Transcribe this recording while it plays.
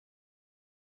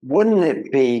Wouldn't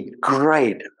it be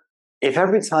great if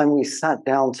every time we sat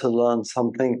down to learn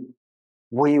something,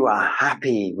 we were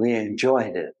happy, we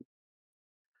enjoyed it?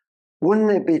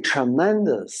 Wouldn't it be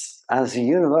tremendous as a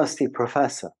university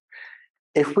professor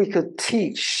if we could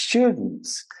teach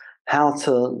students how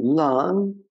to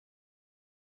learn,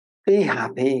 be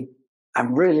happy,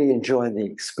 and really enjoy the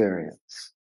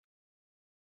experience?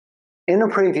 In a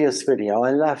previous video,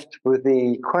 I left with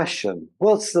the question,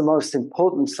 what's the most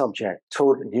important subject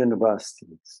taught at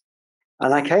universities?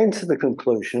 And I came to the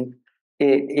conclusion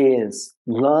it is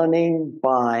learning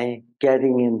by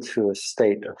getting into a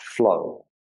state of flow.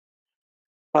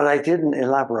 But I didn't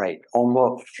elaborate on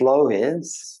what flow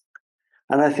is.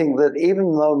 And I think that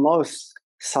even though most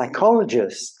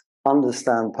psychologists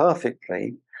understand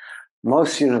perfectly,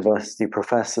 most university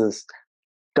professors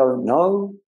don't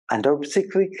know and don't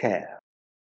particularly care.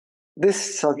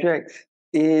 This subject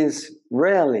is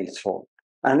rarely taught,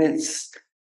 and it's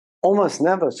almost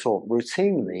never taught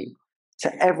routinely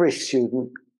to every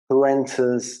student who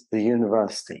enters the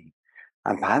university,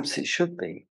 and perhaps it should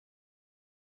be.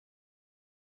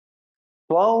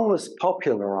 Flow was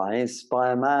popularized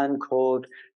by a man called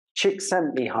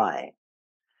Csikszentmihalyi.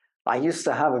 I used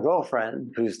to have a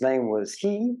girlfriend whose name was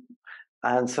he,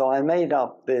 and so I made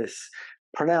up this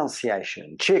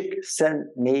pronunciation,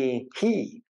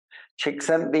 Csikszentmihalyi,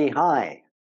 Csikszentmihalyi.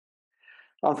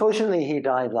 Unfortunately, he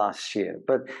died last year,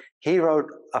 but he wrote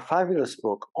a fabulous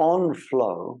book on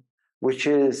flow, which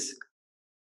is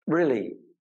really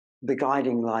the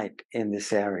guiding light in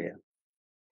this area.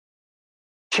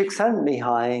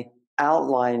 Csikszentmihalyi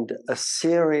outlined a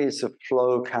series of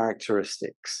flow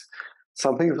characteristics.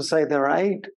 Some people say there are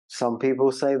 8, some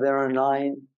people say there are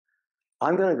 9.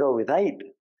 I'm going to go with 8,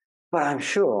 but I'm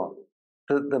sure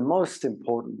that the most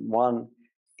important one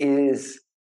is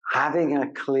having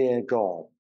a clear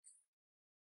goal.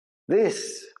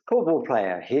 This football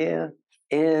player here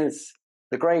is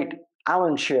the great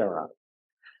Alan Shearer.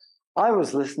 I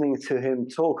was listening to him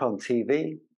talk on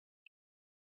TV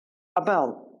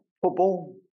about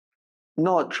football,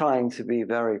 not trying to be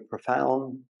very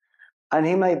profound, and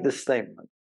he made the statement,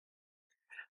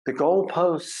 the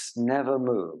goalposts never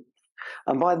move.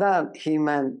 And by that, he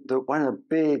meant that when a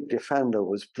big defender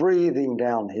was breathing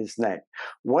down his neck,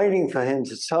 waiting for him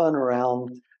to turn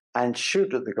around and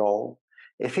shoot at the goal,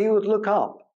 if he would look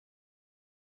up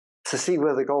to see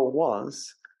where the goal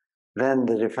was, then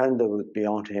the defender would be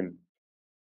on him.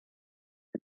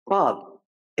 But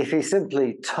if he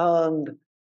simply turned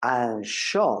and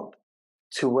shot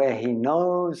to where he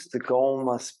knows the goal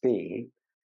must be,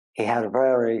 he had a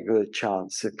very good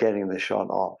chance of getting the shot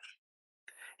off.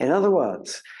 In other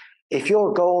words, if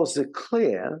your goals are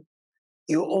clear,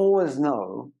 you always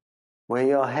know where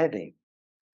you're heading.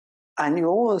 And you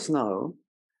always know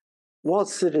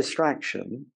what's the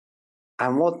distraction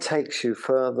and what takes you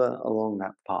further along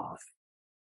that path.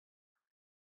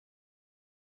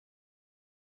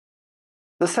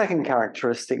 The second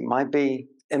characteristic might be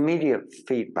immediate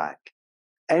feedback.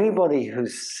 Anybody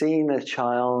who's seen a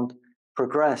child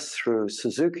progress through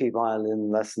Suzuki violin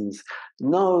lessons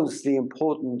knows the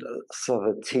importance of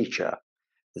a teacher.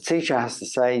 The teacher has to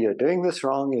say, you're doing this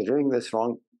wrong, you're doing this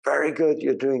wrong. Very good,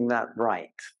 you're doing that right.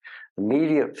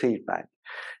 Immediate feedback.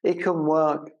 It can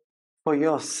work for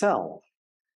yourself.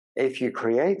 If you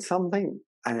create something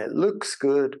and it looks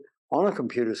good on a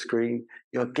computer screen,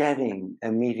 you're getting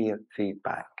immediate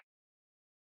feedback.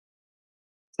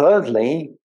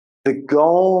 Thirdly, the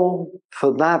goal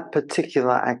for that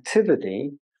particular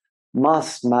activity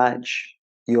must match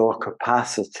your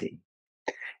capacity.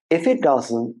 If it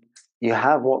doesn't, you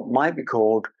have what might be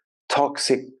called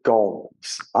toxic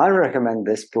goals. I recommend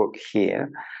this book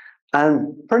here,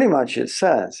 and pretty much it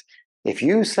says, if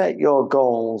you set your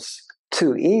goals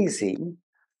too easy,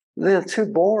 they're too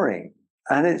boring,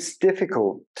 and it's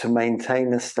difficult to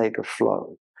maintain a state of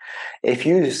flow. If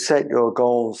you set your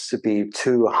goals to be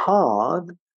too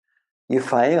hard, you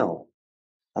fail.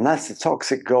 And that's a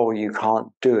toxic goal, you can't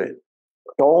do it.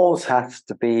 Goals have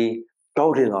to be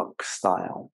Goldilocks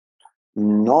style.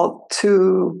 Not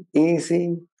too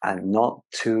easy and not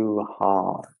too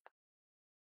hard.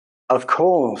 Of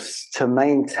course, to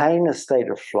maintain a state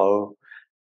of flow,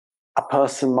 a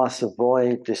person must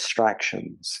avoid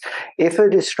distractions. If a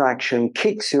distraction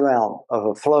kicks you out of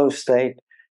a flow state,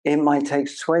 it might take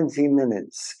 20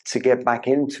 minutes to get back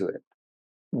into it.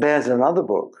 There's another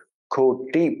book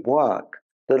called Deep Work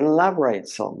that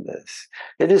elaborates on this.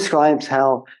 It describes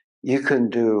how you can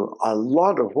do a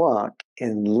lot of work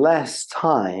in less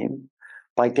time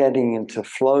by getting into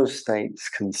flow states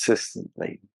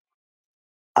consistently.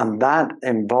 And that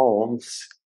involves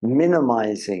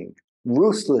minimizing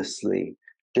ruthlessly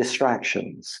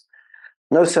distractions.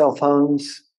 No cell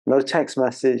phones, no text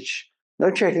message,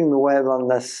 no checking the web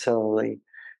unnecessarily.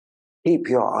 Keep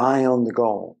your eye on the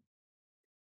goal.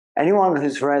 Anyone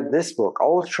who's read this book,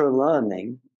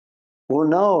 Ultralearning, will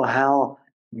know how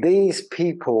these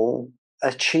people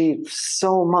achieved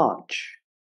so much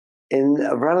in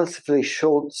a relatively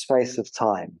short space of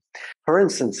time. For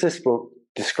instance, this book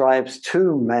describes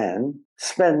two men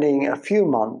spending a few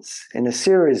months in a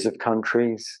series of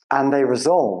countries, and they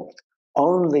resolved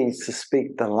only to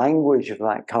speak the language of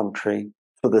that country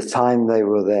for the time they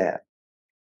were there.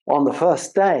 On the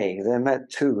first day, they met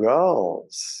two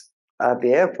girls at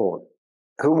the airport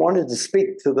who wanted to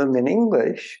speak to them in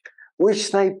English,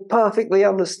 which they perfectly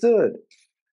understood,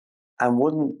 and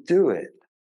wouldn't do it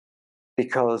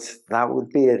because that would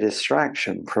be a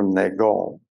distraction from their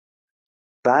goal.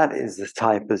 That is the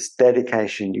type of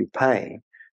dedication you pay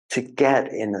to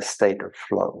get in a state of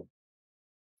flow.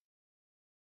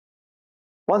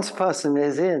 Once a person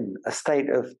is in a state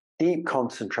of deep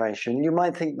concentration, you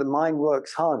might think the mind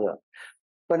works harder,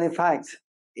 but in fact,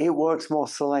 it works more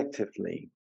selectively.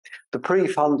 The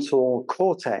prefrontal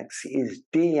cortex is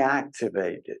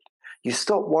deactivated. You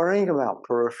stop worrying about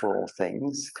peripheral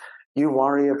things. You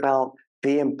worry about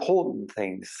the important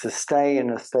things to stay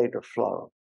in a state of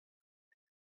flow.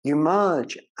 You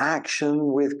merge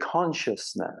action with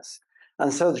consciousness.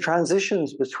 And so the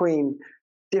transitions between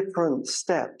different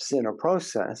steps in a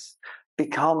process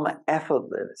become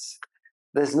effortless.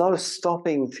 There's no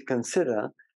stopping to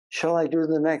consider, shall I do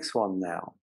the next one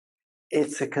now?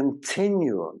 It's a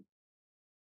continuum.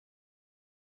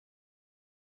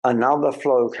 Another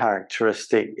flow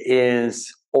characteristic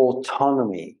is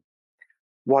autonomy.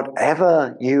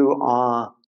 Whatever you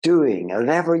are doing,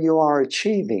 whatever you are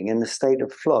achieving in the state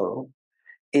of flow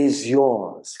is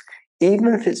yours. Even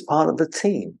if it's part of the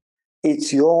team,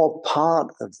 it's your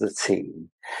part of the team.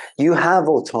 You have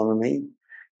autonomy.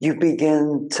 You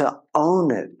begin to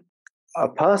own it. A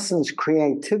person's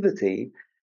creativity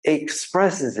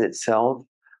expresses itself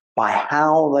by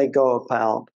how they go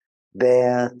about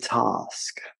their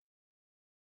task.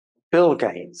 Bill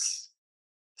Gates,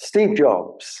 Steve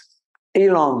Jobs,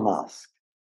 Elon Musk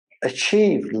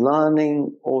achieved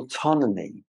learning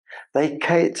autonomy. They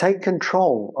take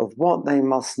control of what they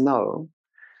must know,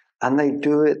 and they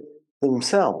do it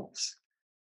themselves.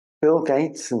 Bill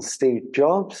Gates and Steve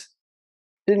Jobs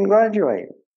didn't graduate.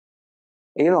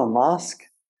 Elon Musk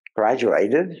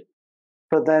graduated,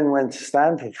 but then went to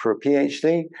Stanford for a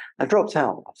PhD and dropped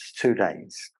out after 2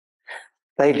 days.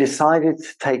 They decided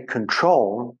to take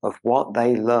control of what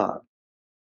they learned.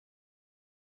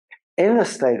 In a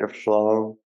state of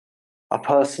flow, a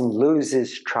person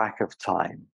loses track of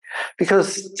time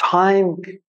because time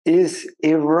is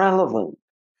irrelevant.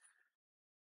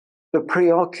 The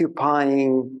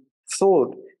preoccupying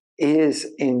thought is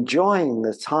enjoying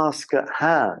the task at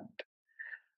hand.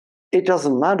 It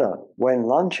doesn't matter when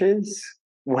lunch is,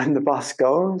 when the bus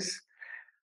goes.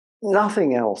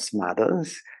 Nothing else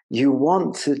matters. You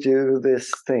want to do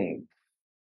this thing.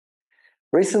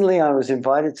 Recently, I was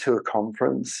invited to a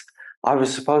conference. I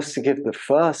was supposed to give the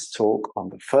first talk on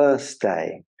the first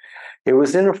day. It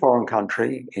was in a foreign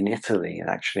country, in Italy,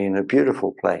 actually, in a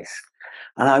beautiful place.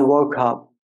 And I woke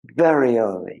up very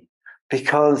early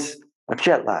because of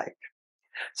jet lag.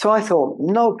 So I thought,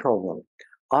 no problem.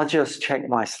 I'll just check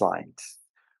my slides.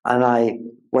 And I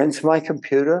went to my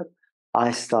computer.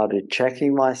 I started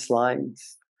checking my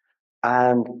slides.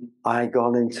 And I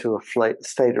got into a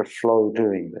state of flow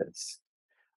doing this.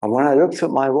 And when I looked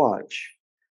at my watch,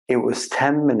 it was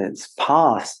 10 minutes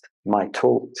past my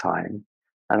talk time,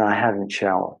 and I hadn't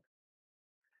showered.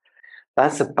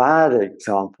 That's a bad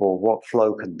example of what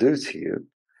flow can do to you,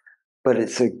 but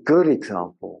it's a good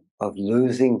example of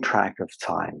losing track of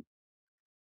time.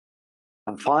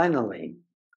 And finally,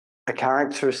 a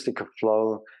characteristic of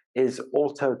flow is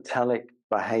autotelic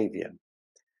behavior,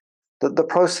 that the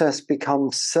process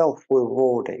becomes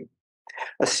self-rewarding.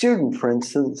 A student, for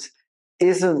instance,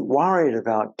 isn't worried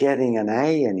about getting an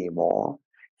A anymore.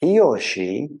 He or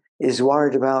she is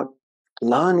worried about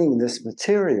learning this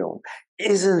material.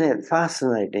 Isn't it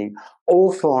fascinating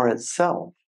all for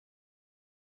itself?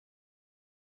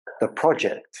 The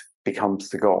project becomes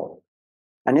the goal.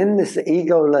 And in this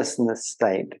egolessness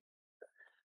state,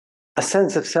 a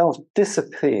sense of self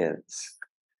disappears.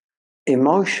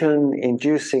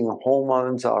 Emotion-inducing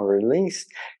hormones are released.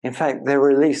 In fact, they're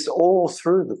released all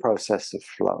through the process of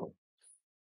flow.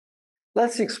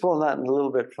 Let's explore that a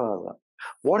little bit further.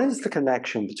 What is the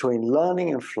connection between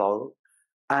learning and flow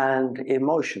and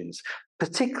emotions,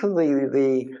 particularly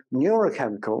the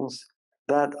neurochemicals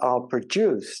that are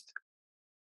produced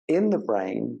in the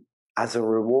brain as a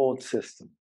reward system.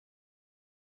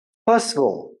 First of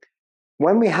all,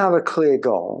 when we have a clear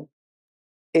goal,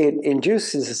 it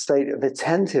induces a state of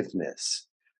attentiveness.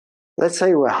 Let's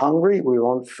say we're hungry, we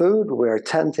want food, we're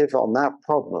attentive on that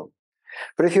problem.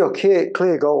 But if your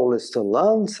clear goal is to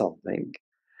learn something,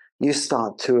 you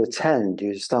start to attend,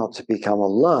 you start to become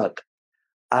alert,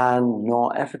 and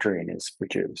norepinephrine is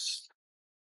produced.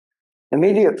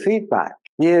 Immediate feedback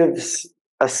gives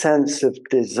a sense of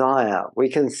desire. We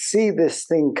can see this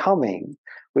thing coming,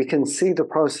 we can see the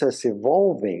process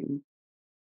evolving,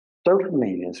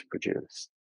 dopamine is produced.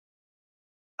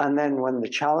 And then when the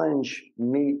challenge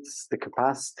meets the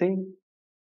capacity,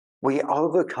 we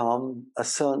overcome a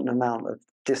certain amount of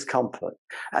discomfort.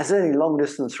 As any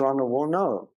long-distance runner will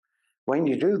know, when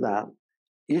you do that,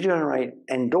 you generate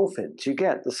endorphins. You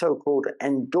get the so-called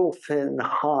endorphin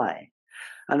high.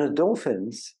 And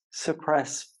endorphins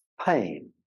suppress pain.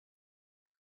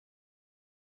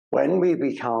 When we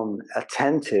become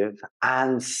attentive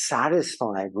and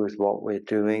satisfied with what we're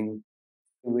doing,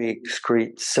 we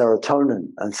excrete serotonin.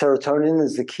 And serotonin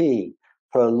is the key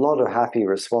for a lot of happy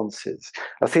responses,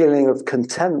 a feeling of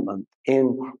contentment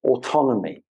in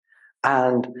autonomy,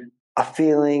 and a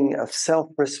feeling of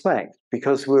self-respect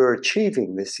because we're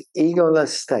achieving this egoless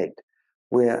state.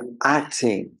 We're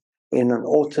acting in an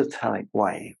automatic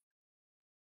way.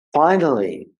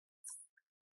 Finally,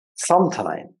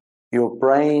 sometime your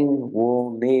brain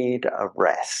will need a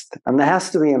rest. And there has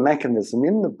to be a mechanism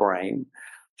in the brain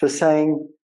for saying,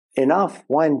 enough,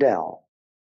 wind down.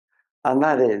 And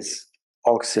that is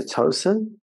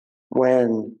oxytocin.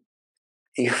 When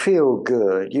you feel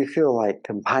good, you feel like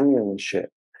companionship,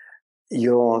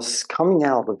 you're coming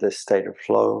out of this state of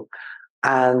flow,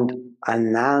 and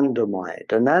anandamide.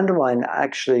 Anandamide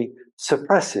actually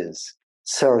suppresses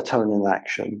serotonin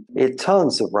action. It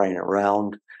turns the brain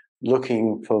around,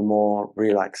 looking for more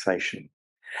relaxation.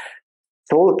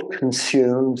 Thought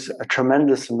consumes a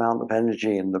tremendous amount of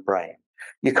energy in the brain.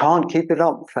 You can't keep it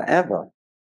up forever.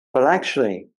 But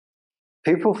actually,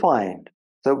 people find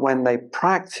that when they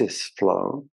practice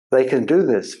flow, they can do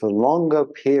this for longer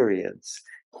periods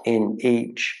in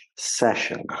each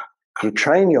session. You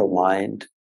train your mind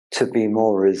to be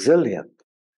more resilient,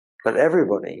 but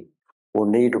everybody will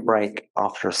need a break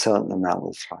after a certain amount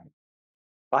of time.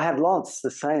 I have lots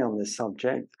to say on this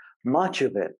subject. Much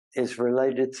of it is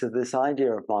related to this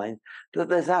idea of mine that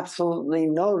there's absolutely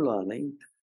no learning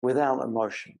without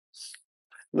emotions.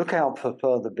 Look out for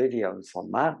further videos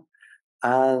on that.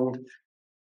 And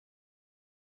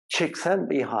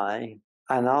Csikszentmihalyi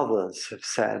and others have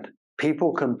said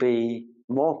people can be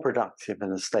more productive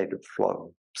in a state of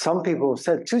flow. Some people have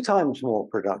said 2 times more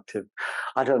productive.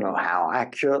 I don't know how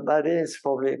accurate that is.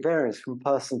 Probably it varies from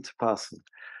person to person.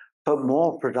 But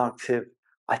more productive,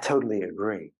 I totally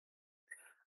agree.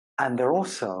 And they're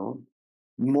also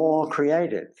more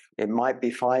creative. It might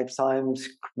be 5 times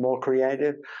more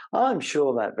creative. I'm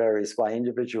sure that varies by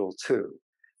individual too.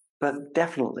 But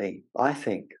definitely, I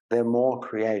think they're more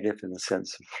creative in the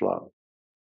sense of flow.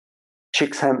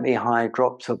 Csikszentmihalyi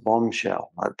drops a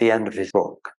bombshell at the end of his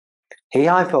book. He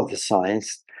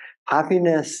hypothesized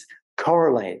happiness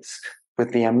correlates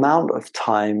with the amount of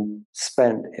time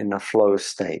spent in a flow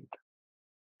state.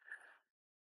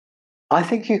 I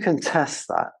think you can test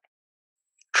that.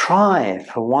 Try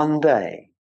for one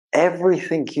day,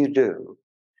 everything you do,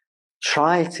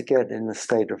 try to get in a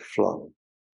state of flow.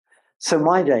 So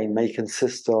my day may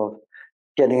consist of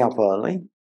getting up early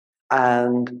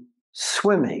and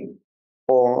swimming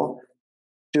or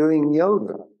doing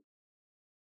yoga.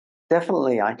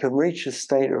 Definitely, I can reach a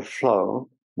state of flow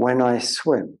when I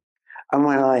swim. And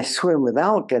when I swim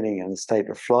without getting in a state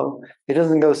of flow, it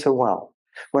doesn't go so well.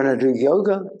 When I do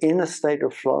yoga in a state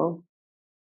of flow,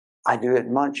 I do it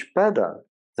much better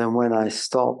than when I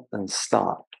stop and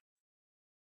start.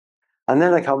 And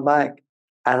then I come back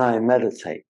and I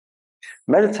meditate.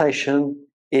 Meditation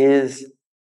is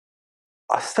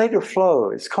a state of flow.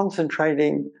 It's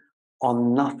concentrating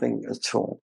on nothing at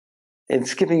all.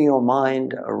 It's giving your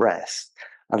mind a rest.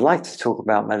 I'd like to talk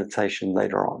about meditation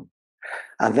later on.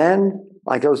 And then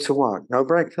I go to work. No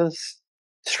breakfast,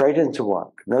 straight into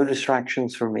work. No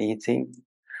distractions from eating.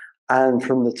 And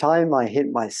from the time I hit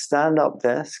my stand-up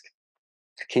desk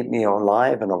to keep me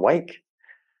alive and awake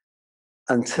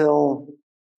until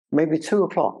maybe 2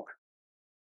 o'clock.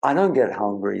 I don't get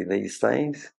hungry these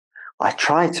days. I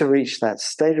try to reach that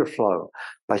state of flow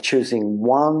by choosing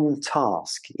one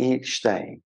task each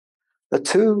day. The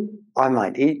 2, I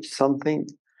might eat something,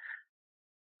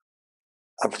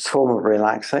 a form of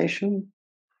relaxation,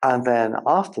 and then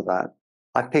after that,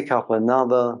 I pick up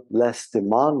another less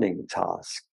demanding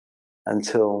task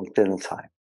until dinner time.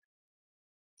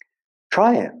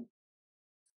 Try it.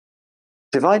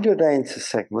 Divide your day into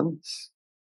segments,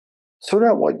 sort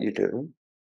out what you do,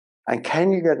 and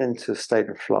can you get into a state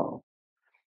of flow?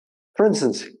 For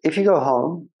instance, if you go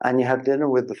home and you have dinner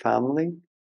with the family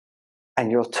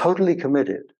and you're totally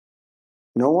committed,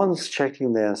 no one's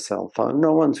checking their cell phone,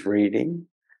 no one's reading,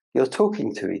 you're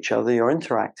talking to each other, you're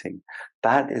interacting.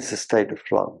 That is a state of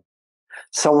flow.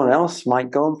 Someone else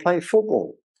might go and play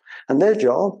football, and their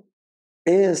job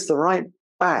is the right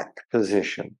back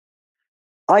position.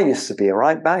 I used to be a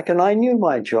right back, and I knew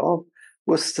my job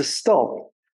was to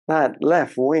stop that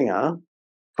left winger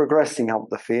progressing up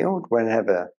the field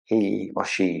whenever he or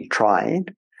she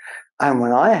tried. And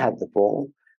when I had the ball,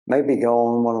 maybe go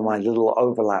on one of my little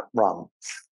overlap runs.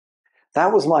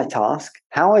 That was my task.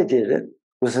 How I did it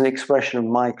was an expression of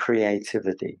my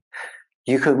creativity.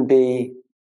 You can be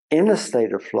in a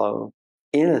state of flow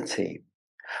in a team.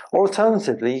 Or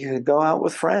alternatively, you could go out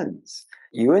with friends.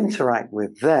 You interact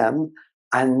with them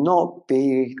and not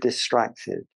be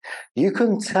distracted. You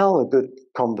can tell a good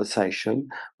conversation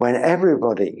when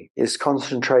everybody is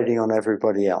concentrating on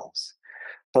everybody else.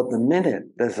 But the minute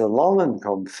there's a long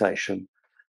conversation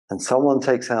and someone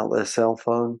takes out their cell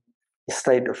phone, the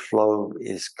state of flow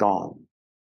is gone.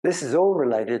 This is all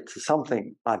related to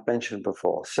something I've mentioned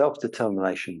before,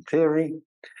 self-determination theory.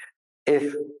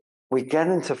 If we get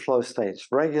into flow states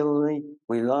regularly,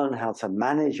 we learn how to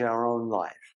manage our own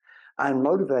life. And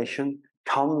motivation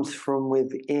comes from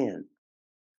within.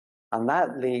 And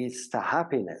that leads to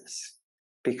happiness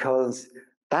because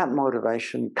that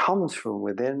motivation comes from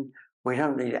within. We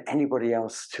don't need anybody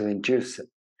else to induce it.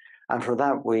 And for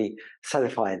that, we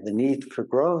satisfy the need for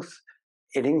growth.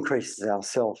 It increases our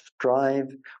self-drive.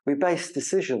 We base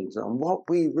decisions on what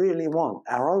we really want,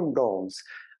 our own goals,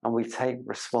 and we take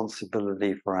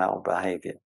responsibility for our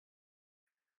behavior.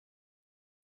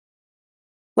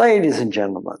 Ladies and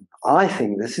gentlemen, I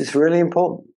think this is really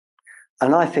important.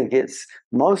 And I think it's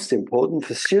most important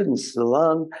for students to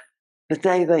learn the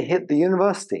day they hit the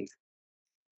university.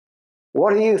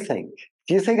 What do you think?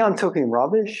 Do you think I'm talking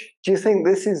rubbish? Do you think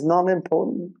this is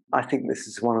non-important? I think this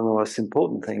is one of the most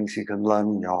important things you can learn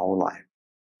in your whole life.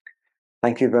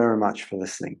 Thank you very much for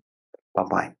listening.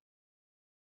 Bye-bye.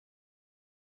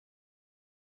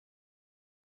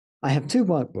 I have two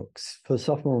workbooks for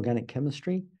sophomore organic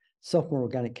chemistry. Sophomore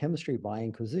Organic Chemistry by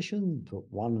Inquisition, Book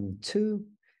 1 and 2.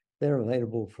 They're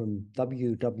available from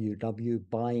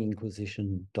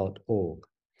www.byinquisition.org.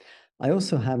 I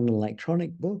also have an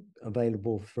electronic book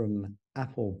available from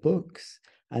Apple Books,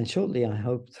 and shortly, I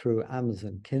hope, through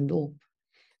Amazon Kindle.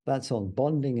 That's on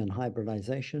bonding and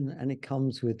hybridization, and it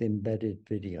comes with embedded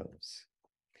videos.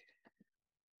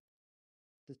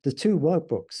 The two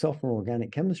workbooks, Sophomore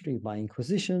Organic Chemistry by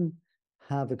Inquisition,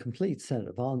 have a complete set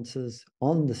of answers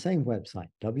on the same website,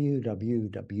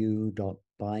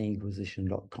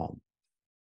 www.byinquisition.com.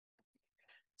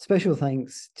 Special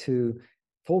thanks to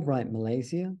Fulbright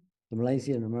Malaysia, the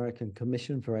Malaysian American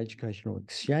Commission for Educational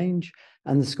Exchange,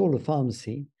 and the School of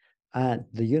Pharmacy at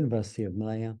the University of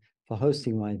Malaya for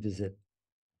hosting my visit.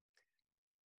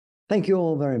 Thank you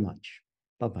all very much.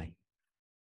 Bye-bye.